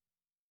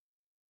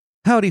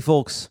Howdy,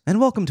 folks, and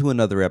welcome to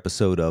another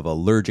episode of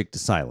Allergic to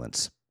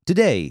Silence.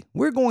 Today,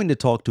 we're going to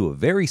talk to a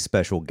very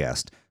special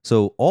guest,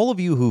 so all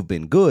of you who've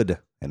been good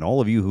and all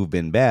of you who've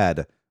been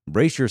bad,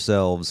 brace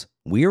yourselves.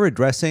 We're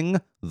addressing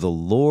the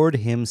Lord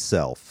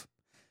himself.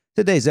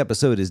 Today's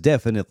episode is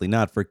definitely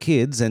not for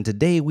kids, and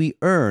today we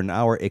earn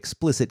our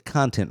explicit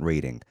content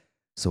rating.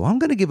 So I'm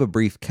going to give a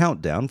brief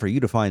countdown for you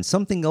to find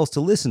something else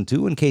to listen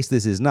to in case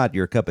this is not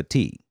your cup of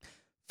tea.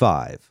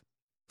 5,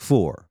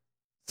 4,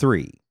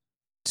 3,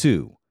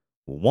 2,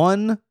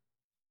 1.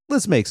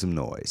 Let's make some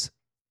noise.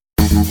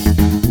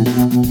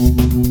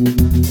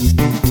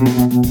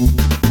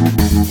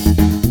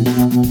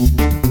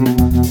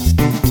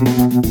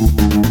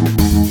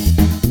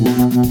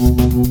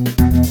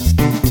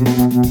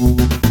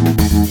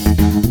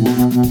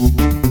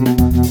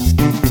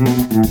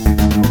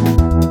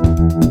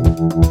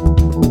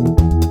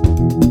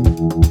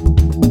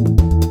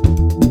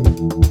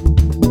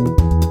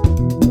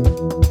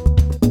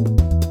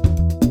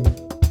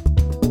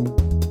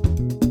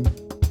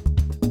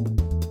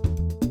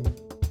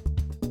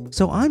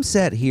 So I'm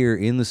sat here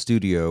in the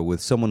studio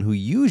with someone who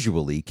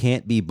usually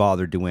can't be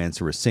bothered to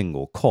answer a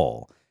single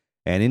call.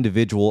 An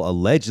individual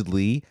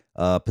allegedly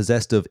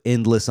possessed of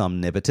endless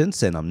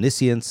omnipotence and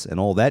omniscience and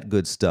all that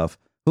good stuff,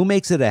 who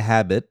makes it a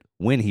habit,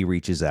 when he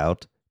reaches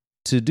out,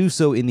 to do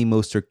so in the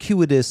most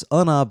circuitous,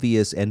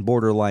 unobvious, and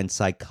borderline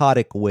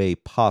psychotic way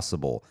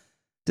possible.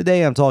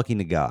 Today I'm talking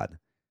to God.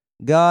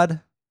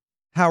 God,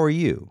 how are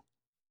you?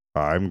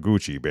 I'm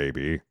Gucci,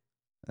 baby.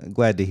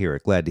 Glad to hear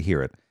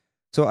it.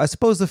 So I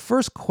suppose the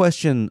first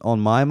question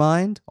on my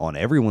mind, on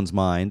everyone's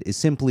mind, is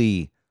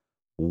simply,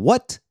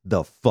 what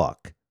the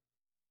fuck?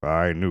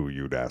 I knew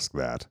you'd ask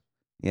that.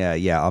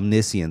 Yeah,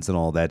 omniscience and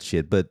all that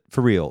shit, but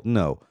for real,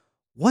 no.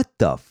 What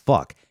the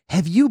fuck?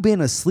 Have you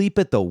been asleep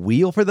at the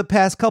wheel for the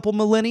past couple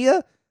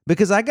millennia?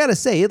 Because I gotta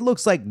say, it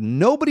looks like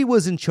nobody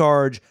was in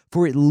charge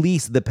for at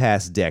least the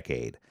past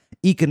decade.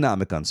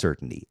 Economic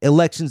uncertainty,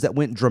 elections that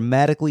went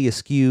dramatically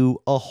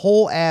askew, a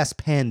whole ass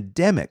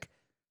pandemic.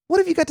 What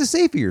have you got to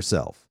say for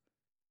yourself?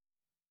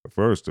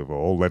 First of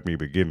all, let me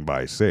begin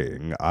by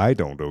saying I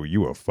don't owe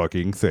you a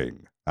fucking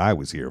thing. I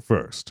was here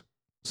first.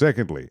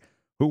 Secondly,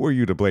 who are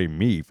you to blame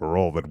me for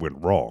all that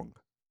went wrong?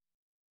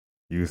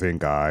 You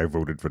think I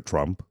voted for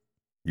Trump?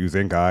 You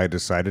think I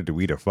decided to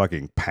eat a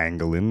fucking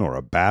pangolin or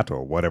a bat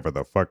or whatever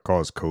the fuck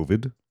caused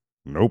COVID?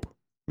 Nope,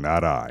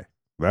 not I.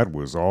 That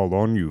was all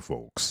on you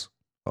folks.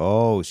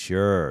 Oh,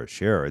 sure.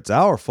 It's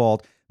our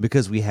fault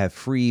because we have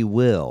free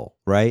will,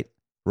 right?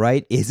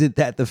 Right? Isn't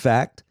that the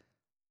fact?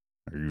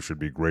 You should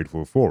be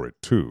grateful for it,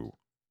 too.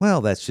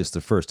 Well, that's just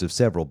the first of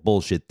several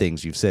bullshit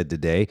things you've said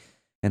today,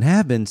 and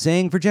have been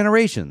saying for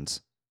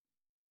generations.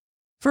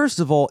 First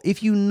of all,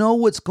 if you know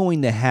what's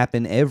going to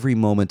happen every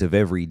moment of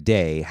every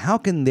day, how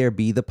can there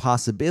be the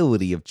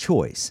possibility of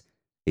choice?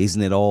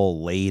 Isn't it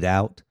all laid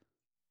out?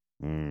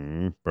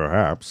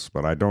 Perhaps,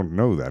 but I don't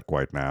know that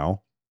quite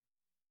now.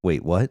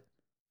 Wait, what?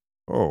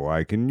 Oh,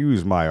 I can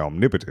use my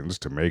omnipotence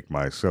to make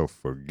myself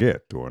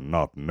forget or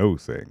not know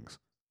things.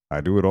 I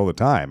do it all the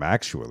time,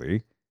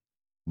 actually.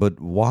 But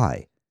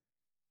why?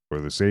 For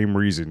the same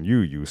reason you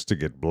used to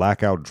get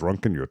blackout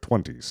drunk in your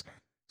 20s.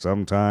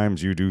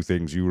 Sometimes you do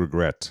things you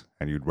regret,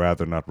 and you'd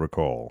rather not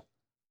recall.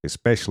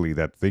 Especially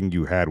that thing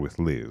you had with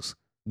Liz.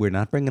 We're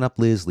not bringing up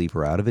Liz. Leave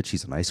her out of it.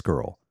 She's a nice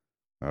girl.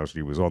 Now,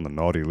 she was on the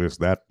naughty list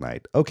that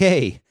night.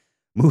 Okay,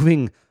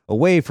 moving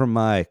away from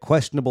my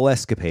questionable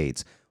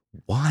escapades.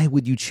 Why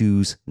would you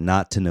choose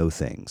not to know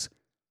things?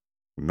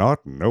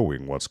 Not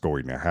knowing what's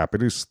going to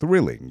happen is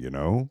thrilling, you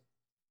know?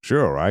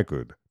 Sure, I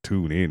could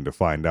tune in to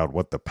find out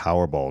what the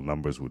Powerball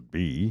numbers would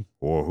be,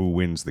 or who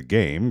wins the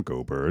game,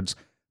 go Birds,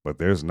 but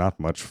there's not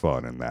much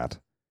fun in that.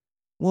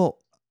 Well,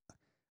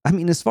 I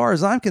mean, as far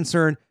as I'm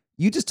concerned,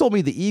 you just told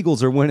me the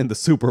Eagles are winning the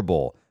Super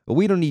Bowl. But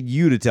we don't need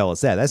you to tell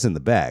us that. That's in the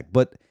bag.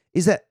 But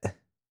is that...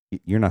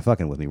 You're not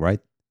fucking with me,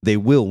 right? They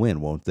will win,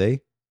 won't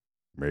they?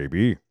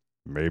 Maybe.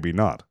 Maybe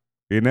not.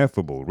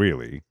 Ineffable,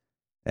 really.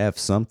 F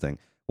something.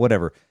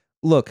 Whatever.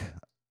 Look,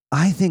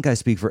 I think I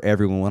speak for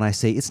everyone when I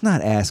say it's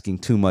not asking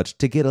too much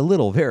to get a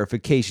little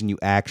verification you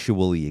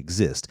actually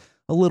exist.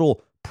 A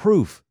little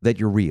proof that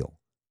you're real.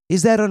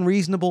 Is that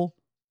unreasonable?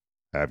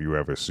 Have you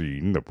ever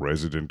seen the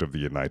President of the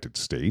United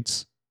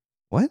States?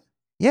 What?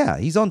 Yeah,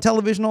 he's on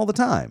television all the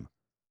time.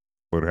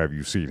 But have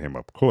you seen him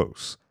up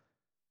close?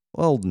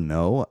 Well,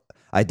 no.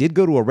 I did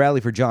go to a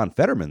rally for John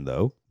Fetterman,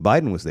 though.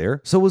 Biden was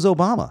there. So was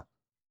Obama.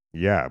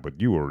 Yeah,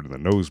 but you were in the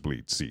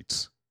nosebleed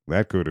seats.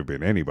 That could have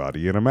been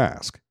anybody in a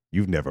mask.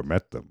 You've never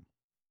met them.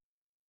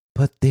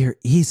 But there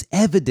is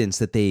evidence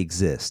that they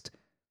exist.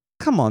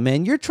 Come on,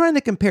 man. You're trying to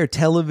compare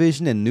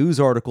television and news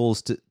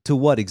articles to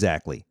what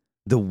exactly?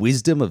 The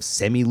wisdom of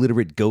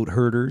semi-literate goat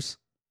herders?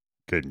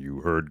 Can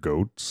you herd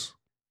goats?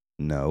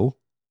 No.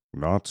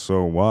 Not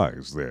so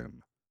wise,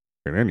 then.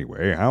 And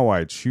anyway, how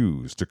I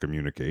choose to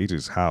communicate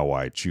is how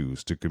I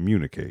choose to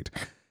communicate.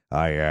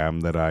 I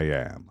am that I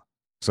am.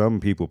 Some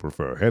people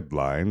prefer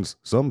headlines.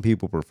 Some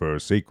people prefer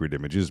sacred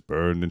images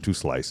burned into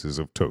slices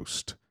of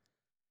toast.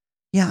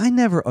 Yeah, I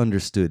never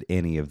understood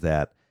any of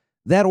that.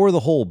 That or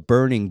the whole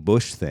burning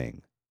bush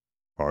thing.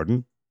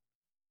 Pardon?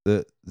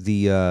 The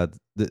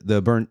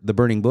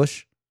burning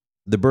bush?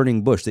 The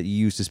burning bush that you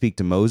used to speak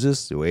to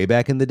Moses way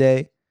back in the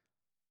day?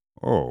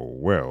 Oh,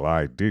 well,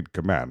 I did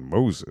command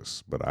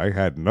Moses, but I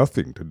had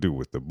nothing to do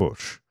with the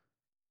bush.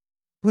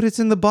 But it's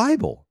in the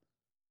Bible.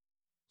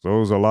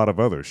 So's a lot of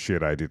other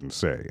shit I didn't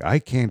say. I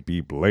can't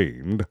be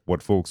blamed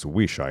what folks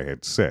wish I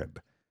had said.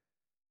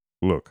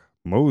 Look,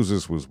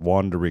 Moses was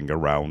wandering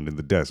around in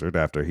the desert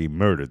after he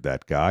murdered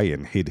that guy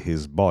and hid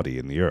his body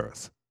in the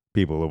earth.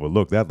 People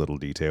overlook that little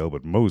detail,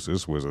 but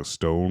Moses was a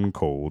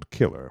stone-cold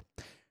killer.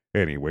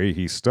 Anyway,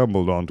 he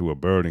stumbled onto a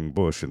burning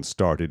bush and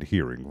started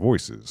hearing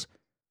voices.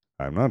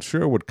 I'm not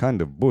sure what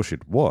kind of bush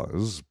it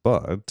was,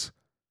 but...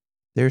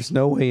 There's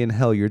no way in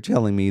hell you're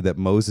telling me that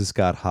Moses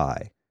got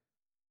high.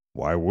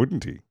 Why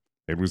wouldn't he?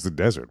 It was the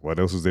desert. What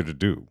else is there to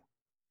do?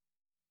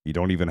 You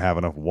don't even have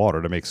enough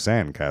water to make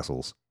sand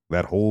castles.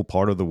 That whole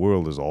part of the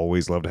world has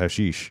always loved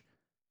hashish.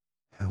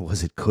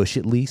 Was it Kush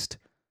at least?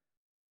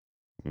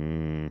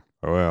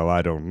 Well,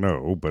 I don't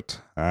know,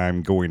 but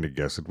I'm going to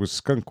guess it was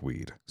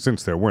skunkweed,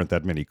 since there weren't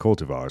that many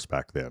cultivars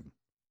back then.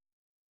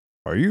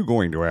 Are you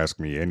going to ask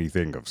me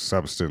anything of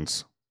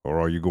substance, or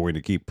are you going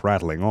to keep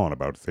prattling on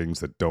about things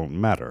that don't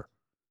matter?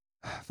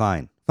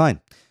 Fine.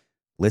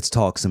 Let's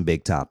talk some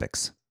big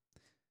topics.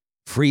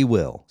 Free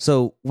will.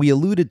 So, we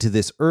alluded to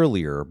this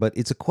earlier, but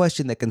it's a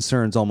question that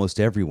concerns almost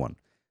everyone.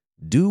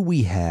 Do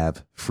we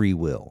have free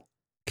will?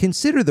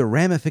 Consider the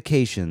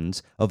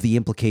ramifications of the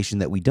implication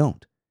that we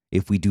don't.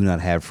 If we do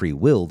not have free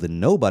will, then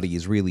nobody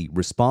is really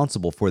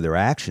responsible for their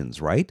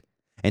actions, right?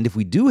 And if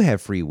we do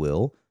have free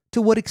will,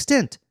 to what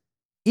extent?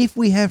 If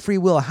we have free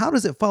will, how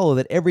does it follow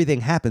that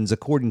everything happens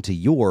according to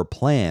your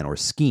plan or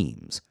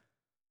schemes?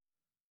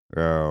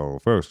 Well,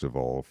 first of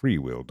all, free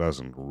will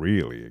doesn't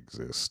really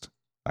exist.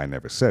 I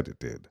never said it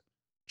did.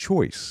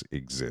 Choice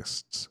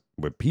exists,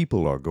 but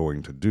people are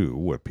going to do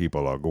what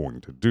people are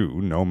going to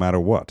do no matter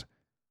what.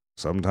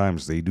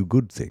 Sometimes they do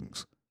good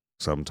things.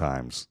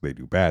 Sometimes they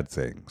do bad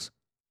things.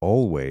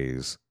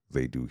 Always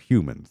they do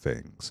human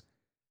things.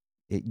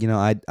 I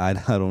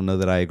don't know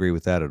that I agree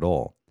with that at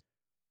all.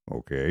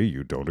 Okay,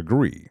 you don't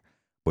agree.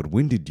 But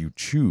when did you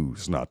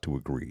choose not to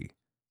agree?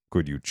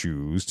 Could you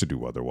choose to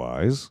do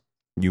otherwise?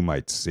 You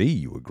might say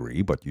you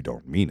agree, but you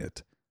don't mean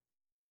it.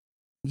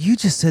 You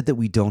just said that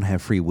we don't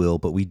have free will,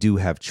 but we do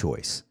have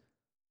choice.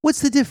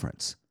 What's the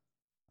difference?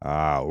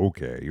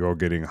 Okay, you're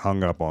getting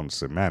hung up on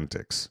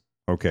semantics.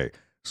 Okay,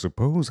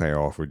 suppose I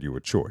offered you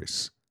a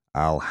choice.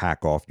 I'll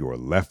hack off your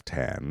left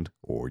hand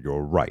or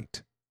your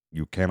right.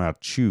 You cannot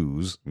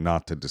choose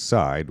not to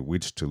decide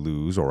which to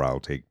lose, or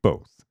I'll take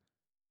both.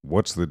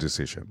 What's the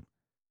decision?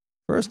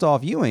 First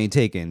off, you ain't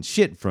taking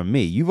shit from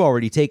me. You've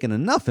already taken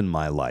enough in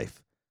my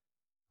life.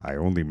 I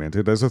only meant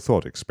it as a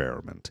thought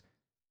experiment.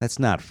 That's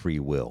not free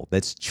will.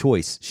 That's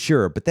choice,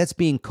 sure, but that's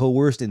being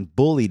coerced and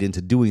bullied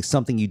into doing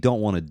something you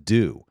don't want to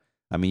do.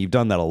 I mean, you've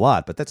done that a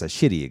lot, but that's a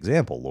shitty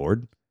example,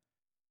 Lord.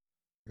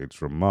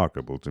 It's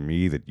remarkable to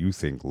me that you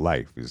think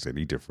life is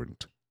any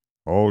different.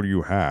 All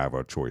you have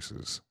are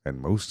choices, and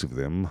most of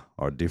them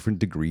are different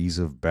degrees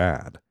of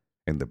bad.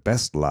 And the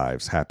best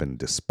lives happen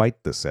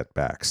despite the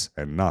setbacks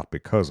and not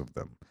because of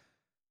them.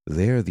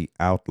 They're the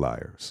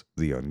outliers,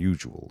 the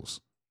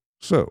unusuals.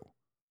 So,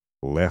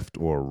 left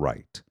or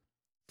right?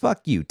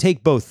 Fuck you.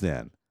 Take both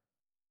then.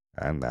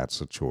 And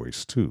that's a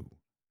choice too.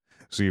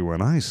 See,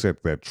 when I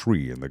set that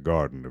tree in the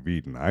Garden of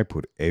Eden, I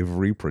put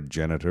every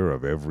progenitor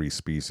of every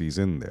species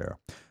in there.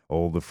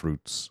 All the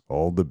fruits,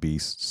 all the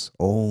beasts,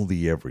 all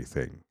the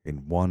everything,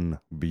 in one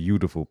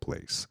beautiful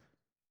place.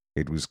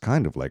 It was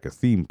kind of like a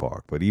theme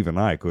park, but even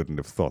I couldn't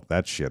have thought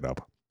that shit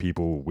up.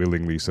 People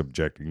willingly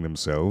subjecting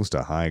themselves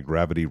to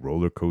high-gravity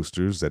roller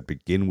coasters that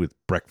begin with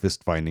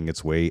breakfast finding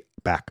its way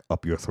back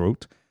up your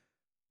throat?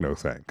 No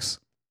thanks.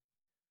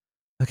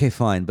 Okay,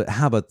 fine, but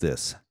how about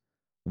this?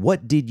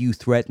 What did you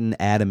threaten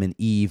Adam and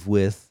Eve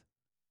with?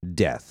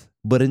 Death.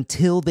 But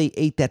until they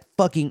ate that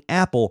fucking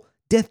apple,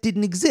 death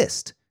didn't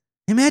exist.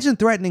 Imagine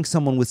threatening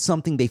someone with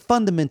something they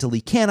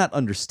fundamentally cannot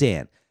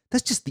understand.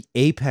 That's just the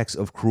apex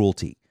of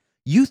cruelty.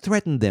 You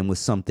threatened them with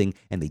something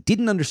and they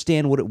didn't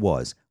understand what it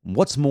was.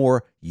 What's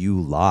more, you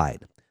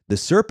lied. The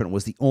serpent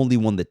was the only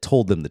one that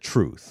told them the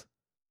truth.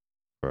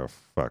 For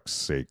fuck's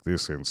sake,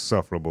 this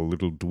insufferable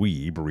little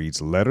dweeb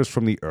reads letters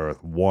from the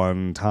earth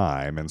one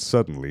time and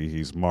suddenly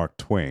he's Mark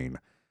Twain.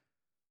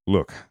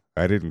 Look,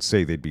 I didn't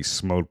say they'd be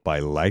smote by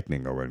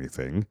lightning or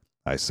anything.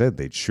 I said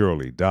they'd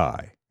surely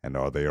die. And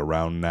are they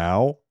around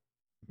now?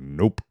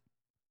 Nope.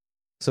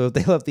 So if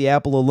they left the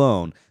apple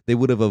alone, they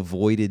would have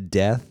avoided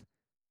death?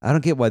 I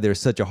don't get why there's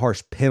such a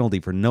harsh penalty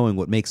for knowing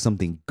what makes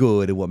something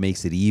good and what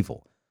makes it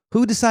evil.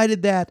 Who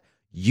decided that?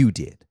 You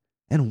did.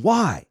 And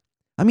why?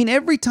 I mean,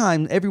 every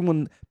time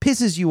everyone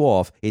pisses you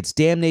off, it's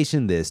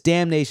damnation this,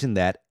 damnation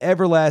that,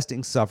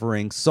 everlasting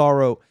suffering,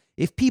 sorrow.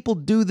 If people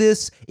do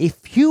this,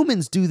 if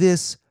humans do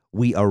this,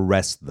 we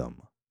arrest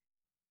them.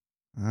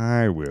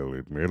 I will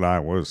admit I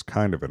was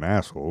kind of an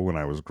asshole when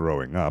I was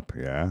growing up,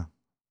 yeah.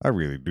 I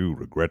really do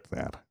regret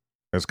that.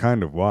 That's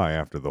kind of why,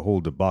 after the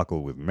whole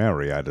debacle with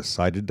Mary, I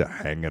decided to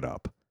hang it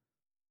up.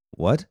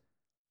 What?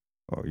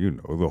 Oh, you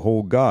know, the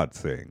whole God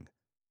thing.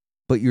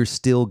 But you're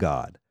still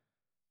God.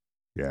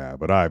 Yeah,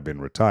 but I've been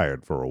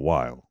retired for a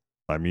while.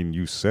 I mean,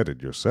 you said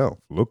it yourself.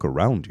 Look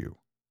around you.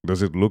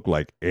 Does it look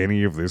like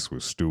any of this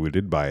was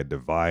stewarded by a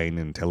divine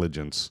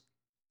intelligence?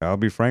 I'll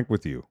be frank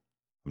with you.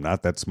 I'm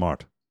not that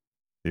smart.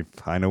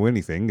 If I know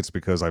anything, it's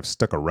because I've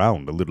stuck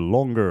around a little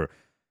longer,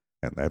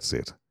 and that's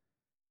it.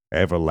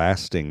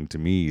 Everlasting to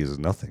me is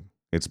nothing.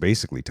 It's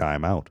basically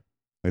time out.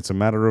 It's a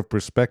matter of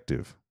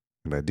perspective,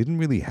 and I didn't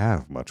really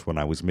have much when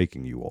I was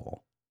making you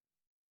all.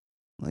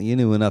 Well, you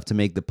knew enough to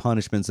make the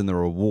punishments and the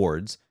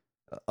rewards.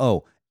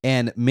 Oh,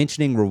 and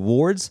mentioning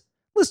rewards,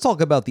 let's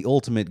talk about the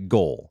ultimate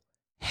goal,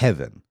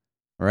 heaven.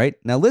 All right,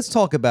 now let's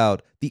talk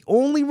about the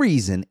only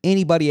reason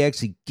anybody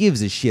actually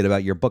gives a shit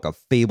about your book of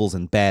fables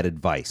and bad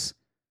advice.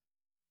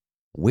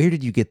 Where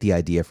did you get the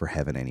idea for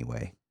heaven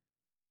anyway?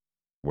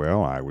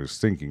 Well, I was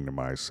thinking to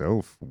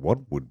myself,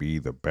 what would be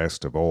the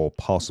best of all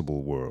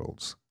possible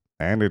worlds?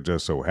 And it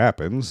just so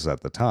happens,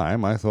 at the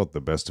time, I thought the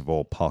best of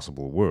all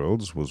possible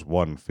worlds was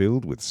one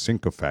filled with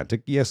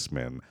sycophantic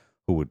yes-men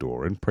who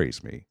adore and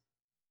praise me.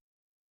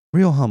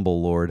 Real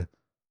humble, Lord.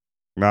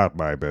 Not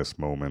my best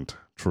moment,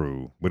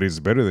 true, but it's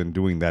better than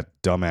doing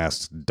that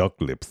dumbass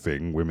duck lip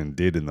thing women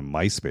did in the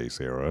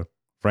MySpace era.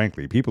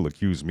 Frankly, people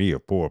accuse me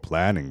of poor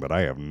planning, but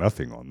I have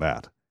nothing on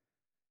that.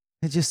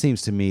 It just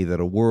seems to me that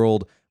a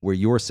world where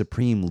you're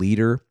supreme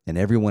leader and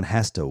everyone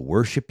has to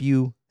worship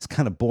you is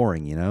kind of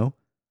boring, you know?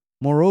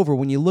 Moreover,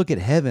 when you look at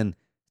heaven,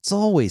 it's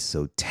always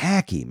so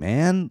tacky,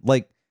 man.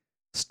 Like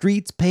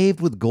streets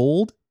paved with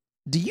gold.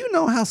 Do you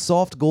know how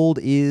soft gold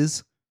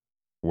is?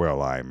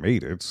 Well, I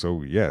made it,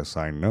 so yes,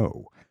 I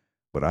know.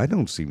 But I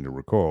don't seem to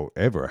recall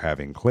ever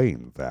having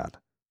claimed that.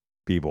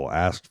 People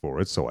asked for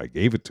it, so I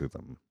gave it to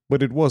them,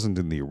 but it wasn't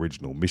in the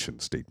original mission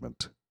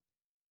statement.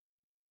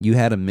 You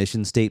had a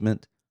mission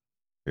statement?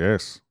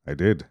 Yes, I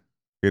did.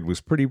 It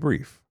was pretty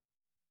brief.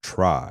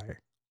 Try.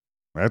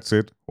 That's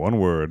it, one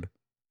word.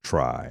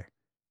 Try.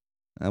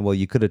 Well,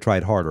 you could have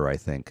tried harder, I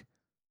think.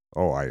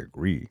 Oh, I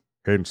agree.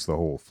 Hence the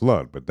whole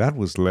flood, but that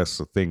was less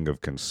a thing of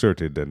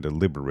concerted and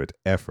deliberate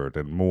effort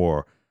and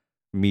more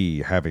me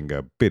having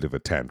a bit of a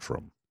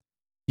tantrum.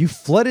 You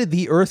flooded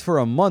the earth for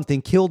a month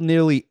and killed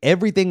nearly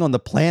everything on the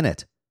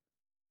planet.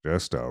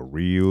 Just a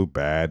real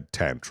bad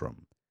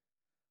tantrum.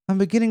 I'm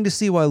beginning to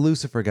see why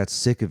Lucifer got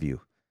sick of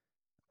you.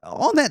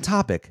 On that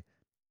topic,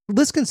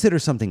 let's consider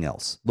something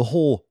else. The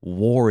whole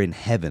war in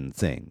heaven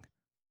thing.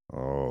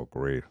 Oh,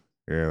 great.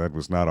 Yeah, that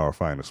was not our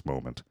finest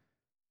moment.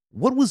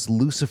 What was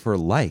Lucifer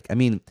like? I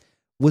mean,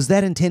 was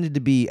that intended to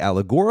be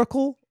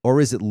allegorical or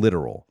is it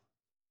literal?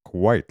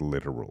 Quite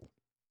literal.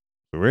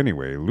 So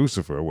anyway,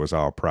 Lucifer was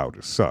our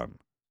proudest son.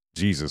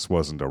 Jesus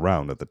wasn't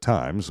around at the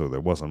time, so there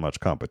wasn't much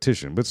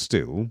competition, but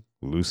still,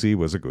 Lucy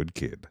was a good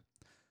kid.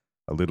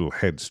 A little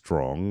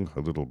headstrong, a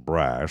little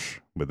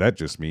brash, but that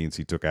just means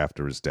he took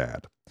after his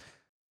dad.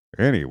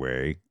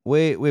 Anyway,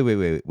 Wait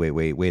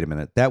a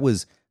minute. That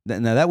was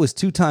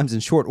 2 times in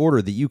short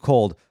order that you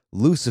called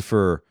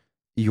Lucifer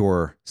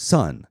your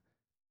son.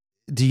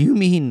 Do you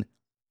mean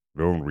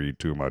don't read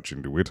too much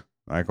into it.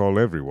 I call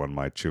everyone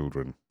my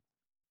children.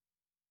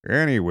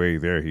 Anyway,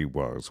 there he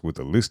was, with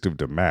a list of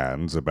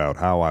demands about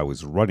how I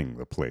was running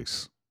the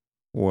place.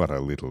 What a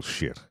little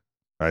shit.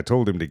 I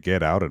told him to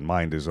get out and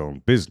mind his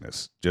own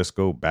business, just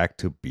go back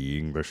to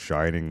being the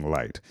shining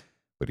light.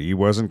 But he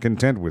wasn't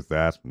content with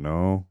that,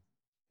 no.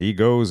 He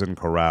goes and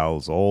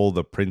corrals all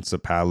the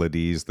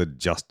principalities, the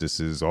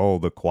justices, all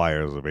the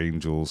choirs of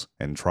angels,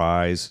 and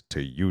tries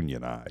to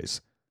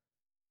unionize.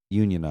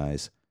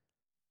 unionize?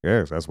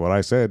 Yes, that's what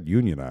I said,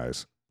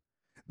 unionize.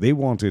 They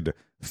wanted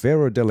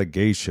fairer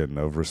delegation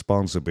of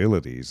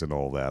responsibilities and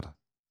all that.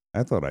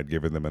 I thought I'd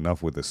given them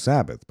enough with the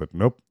Sabbath, but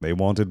nope, they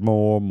wanted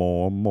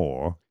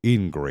more.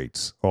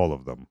 Ingrates, all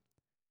of them.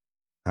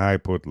 I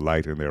put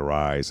light in their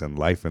eyes and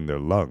life in their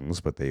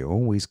lungs, but they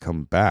always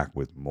come back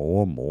with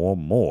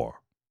more.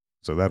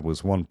 So that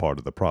was one part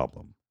of the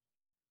problem.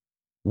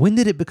 When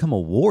did it become a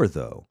war,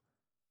 though?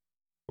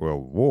 Well,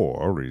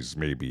 war is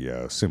maybe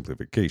a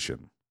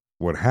simplification.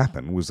 What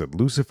happened was that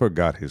Lucifer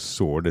got his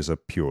sword as a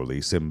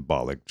purely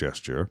symbolic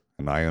gesture,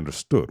 and I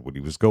understood what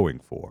he was going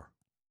for.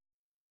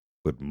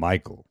 But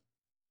Michael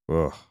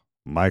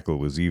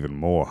was even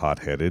more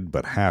hot-headed,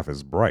 but half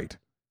as bright.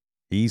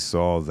 He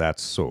saw that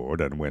sword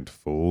and went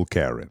full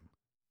Karen.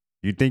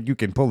 You think you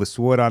can pull a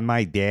sword on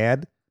my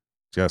dad?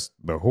 Just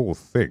the whole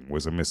thing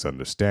was a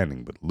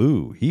misunderstanding, but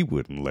Lou, he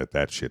wouldn't let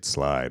that shit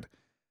slide.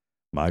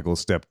 Michael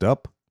stepped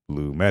up,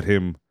 Lou met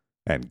him,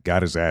 and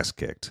got his ass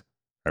kicked.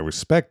 I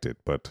respect it,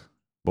 but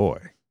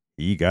boy,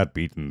 he got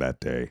beaten that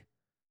day.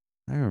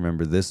 I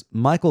remember this.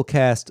 Michael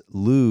cast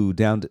Lucifer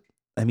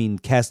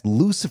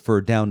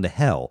down to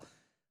hell.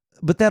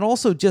 But that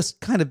also just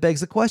kind of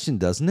begs the question,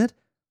 doesn't it?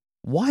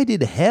 Why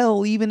did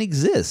hell even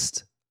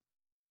exist?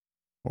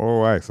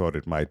 Oh, I thought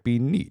it might be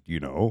neat,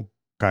 you know.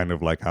 Kind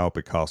of like how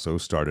Picasso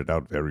started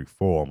out very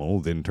formal,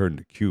 then turned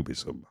to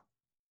cubism.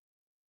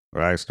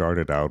 I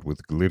started out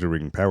with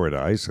glittering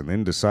paradise and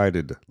then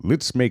decided,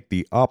 let's make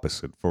the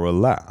opposite for a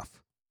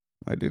laugh.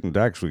 I didn't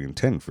actually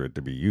intend for it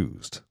to be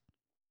used.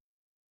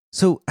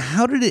 So,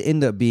 how did it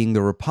end up being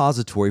the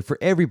repository for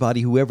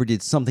everybody who ever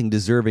did something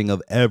deserving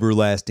of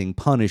everlasting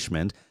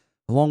punishment,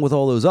 along with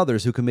all those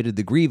others who committed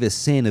the grievous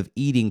sin of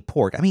eating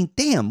pork? I mean,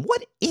 damn,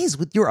 what is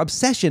with your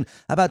obsession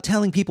about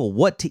telling people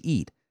what to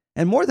eat?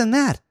 And more than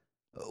that,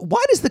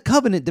 why does the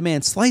covenant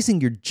demand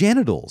slicing your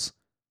genitals?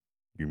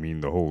 You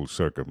mean the whole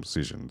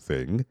circumcision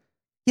thing?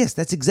 Yes,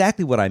 that's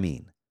exactly what I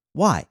mean.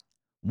 Why?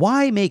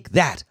 Why make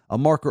that a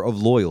marker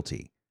of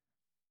loyalty?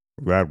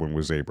 That one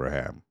was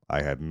Abraham.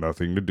 I had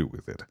nothing to do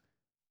with it.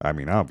 I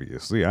mean,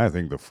 obviously, I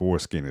think the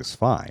foreskin is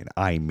fine.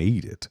 I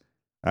made it.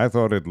 I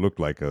thought it looked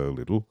like a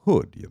little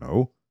hood, you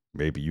know?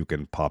 Maybe you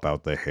can pop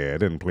out the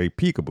head and play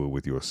peekaboo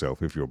with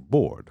yourself if you're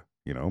bored.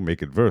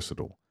 Make it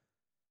versatile.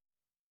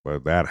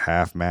 But that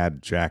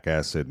half-mad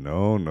jackass said,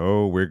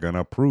 no, we're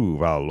gonna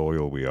prove how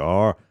loyal we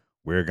are.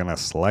 We're gonna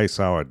slice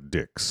our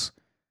dicks.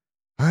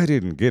 I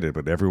didn't get it,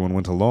 but everyone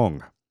went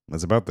along.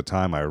 It's about the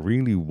time I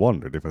really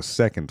wondered if a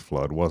second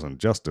flood wasn't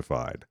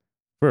justified.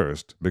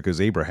 First,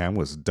 because Abraham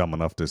was dumb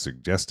enough to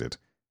suggest it,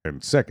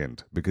 and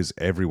second, because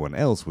everyone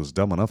else was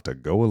dumb enough to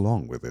go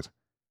along with it.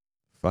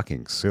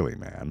 Fucking silly,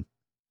 man.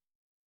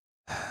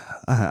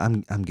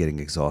 I'm getting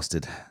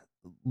exhausted.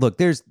 Look,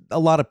 there's a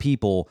lot of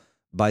people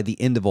by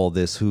the end of all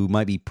this who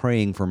might be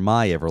praying for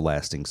my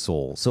everlasting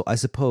soul, so I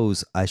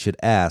suppose I should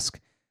ask,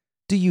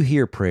 do you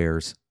hear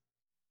prayers?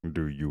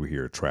 Do you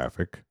hear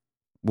traffic?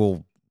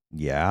 Well,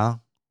 yeah.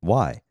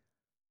 Why?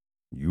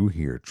 You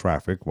hear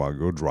traffic while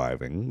you're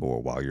driving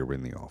or while you're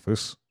in the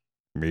office.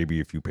 Maybe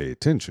if you pay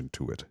attention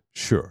to it,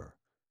 sure.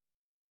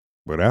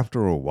 But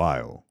after a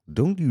while,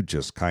 don't you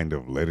just kind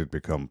of let it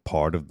become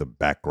part of the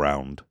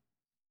background?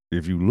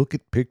 If you look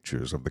at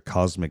pictures of the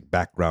cosmic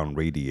background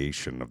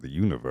radiation of the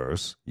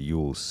universe,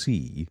 you'll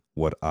see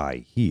what I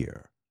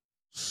hear.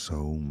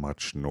 So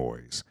much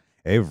noise.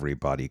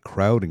 Everybody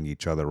crowding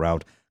each other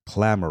out,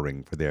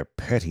 clamoring for their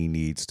petty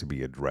needs to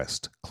be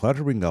addressed,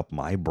 cluttering up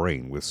my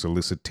brain with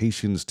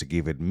solicitations to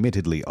give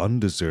admittedly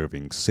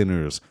undeserving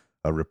sinners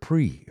a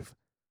reprieve,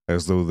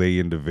 as though they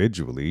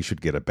individually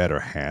should get a better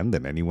hand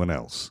than anyone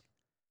else.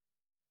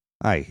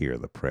 I hear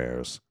the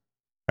prayers.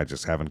 I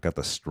just haven't got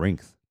the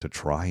strength to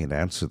try and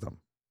answer them.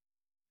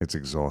 It's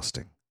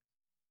exhausting.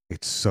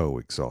 It's so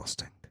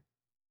exhausting.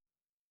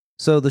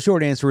 So the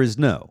short answer is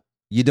no.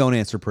 You don't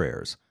answer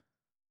prayers.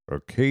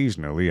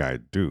 Occasionally I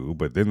do,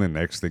 but then the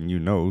next thing you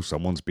know,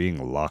 someone's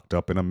being locked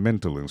up in a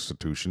mental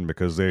institution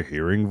because they're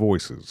hearing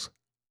voices.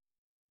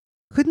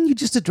 Couldn't you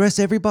just address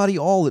everybody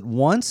all at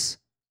once?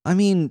 I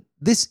mean,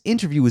 this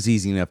interview was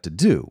easy enough to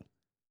do.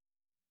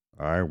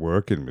 I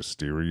work in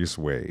mysterious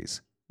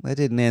ways. I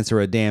didn't answer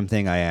a damn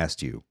thing I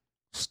asked you.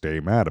 Stay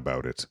mad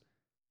about it.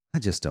 I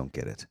just don't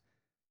get it.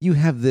 You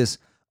have this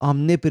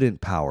omnipotent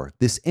power,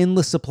 this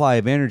endless supply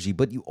of energy,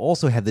 but you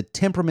also have the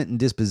temperament and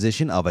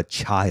disposition of a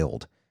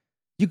child.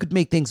 You could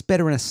make things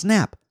better in a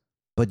snap,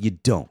 but you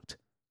don't.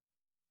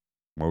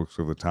 Most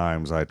of the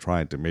times I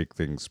tried to make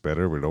things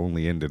better, it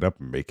only ended up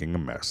making a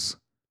mess.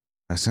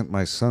 I sent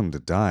my son to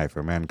die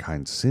for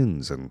mankind's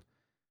sins, and,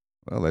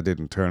 well, that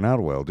didn't turn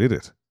out well, did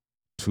it?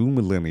 2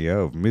 millennia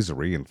of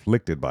misery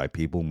inflicted by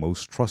people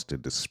most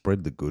trusted to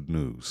spread the good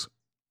news.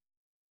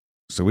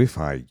 So if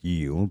I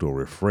yield or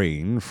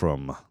refrain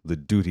from the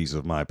duties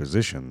of my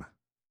position,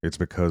 it's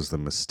because the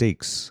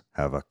mistakes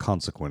have a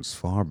consequence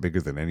far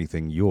bigger than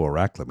anything you're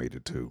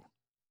acclimated to.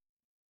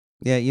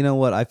 Yeah, you know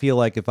what? I feel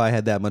like if I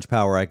had that much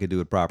power, I could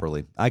do it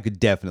properly. I could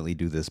definitely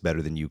do this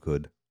better than you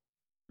could.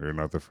 You're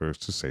not the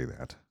first to say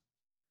that.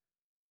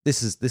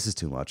 This is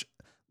too much.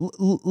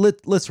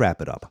 Let's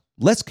wrap it up.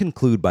 Let's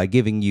conclude by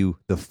giving you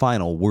the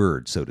final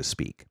word, so to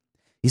speak.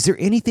 Is there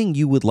anything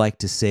you would like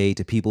to say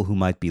to people who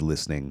might be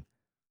listening?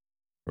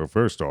 Well,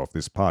 first off,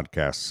 this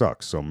podcast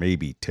sucks, so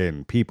maybe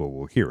 10 people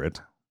will hear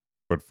it.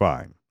 But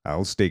fine,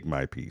 I'll stake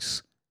my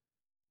piece.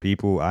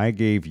 People, I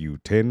gave you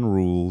 10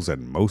 rules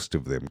and most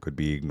of them could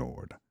be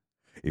ignored.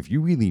 If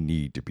you really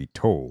need to be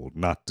told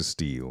not to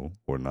steal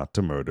or not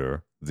to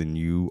murder, then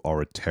you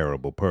are a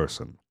terrible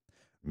person.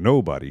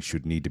 Nobody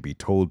should need to be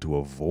told to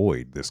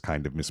avoid this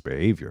kind of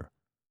misbehavior.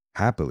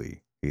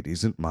 Happily, it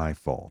isn't my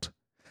fault.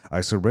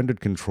 I surrendered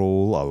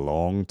control a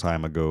long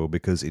time ago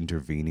because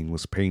intervening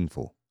was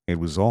painful. It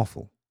was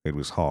awful. It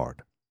was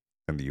hard.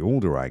 And the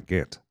older I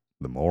get,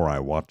 the more I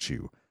watch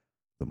you,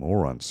 the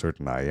more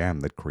uncertain I am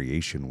that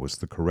creation was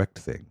the correct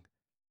thing.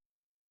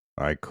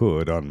 I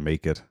could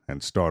unmake it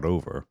and start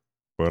over,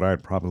 but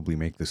I'd probably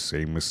make the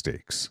same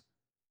mistakes.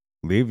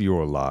 Live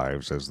your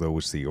lives as though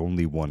it's the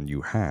only one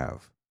you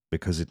have,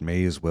 because it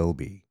may as well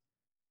be.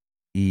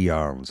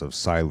 Eons of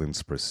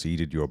silence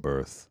preceded your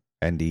birth,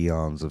 and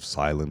eons of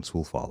silence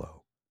will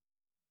follow.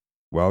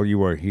 While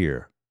you are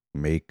here,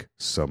 make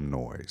some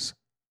noise.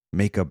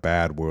 Make a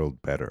bad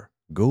world better.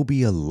 Go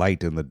be a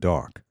light in the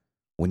dark.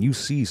 When you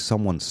see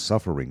someone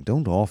suffering,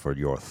 don't offer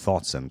your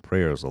thoughts and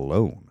prayers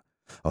alone.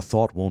 A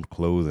thought won't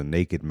clothe a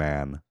naked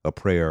man. A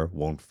prayer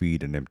won't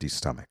feed an empty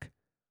stomach.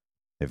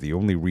 If the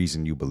only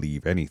reason you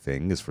believe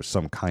anything is for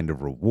some kind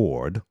of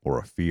reward or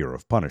a fear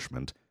of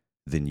punishment,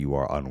 then you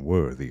are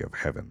unworthy of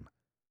heaven.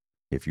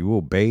 If you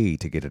obey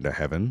to get into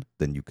heaven,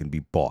 then you can be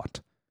bought.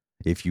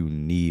 If you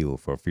kneel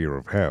for fear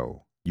of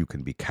hell, you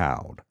can be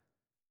cowed.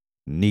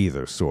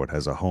 Neither sort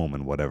has a home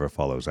in whatever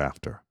follows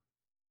after.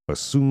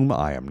 Assume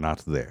I am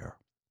not there.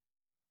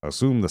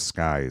 Assume the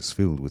sky is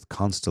filled with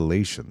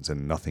constellations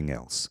and nothing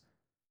else.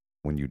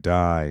 When you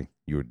die,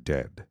 you're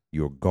dead,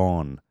 you're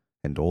gone,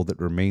 and all that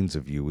remains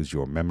of you is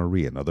your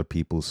memory and other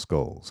people's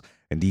skulls,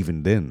 and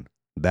even then,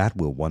 that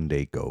will one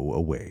day go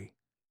away.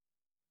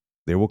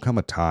 There will come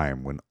a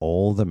time when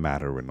all the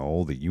matter in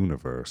all the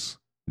universe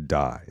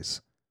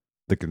dies.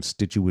 The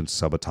constituent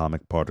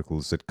subatomic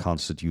particles that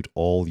constitute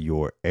all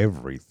your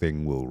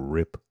everything will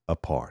rip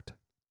apart.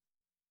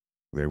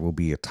 There will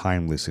be a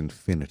timeless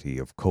infinity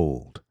of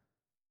cold.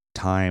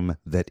 Time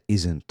that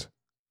isn't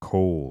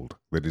cold,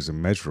 that is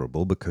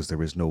immeasurable because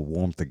there is no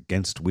warmth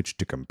against which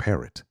to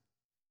compare it.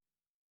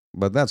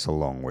 But that's a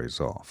long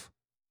ways off.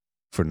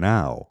 For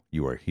now,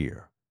 you are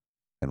here.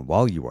 And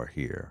while you are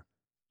here,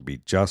 be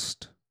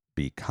just,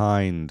 be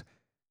kind,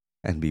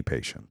 and be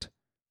patient.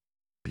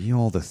 Be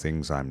all the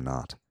things I'm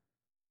not.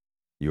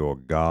 Your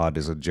God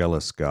is a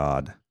jealous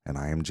God, and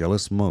I am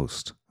jealous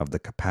most of the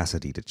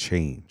capacity to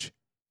change.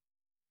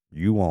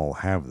 You all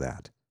have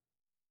that.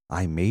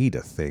 I made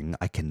a thing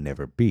I can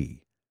never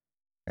be.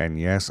 And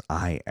yes,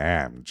 I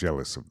am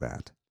jealous of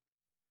that.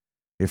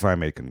 If I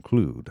may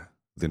conclude,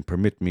 then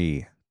permit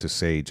me to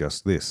say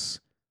just this: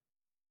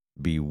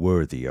 be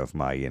worthy of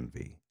my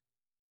envy.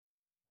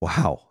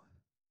 Wow.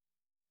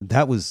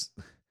 That was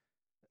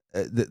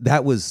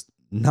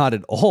not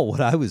at all what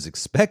I was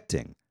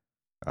expecting.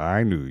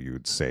 I knew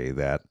you'd say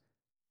that.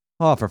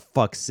 Oh, for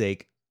fuck's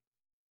sake.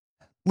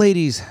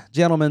 Ladies,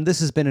 gentlemen, this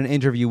has been an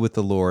interview with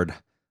the Lord.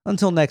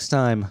 Until next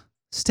time,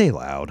 stay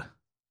loud.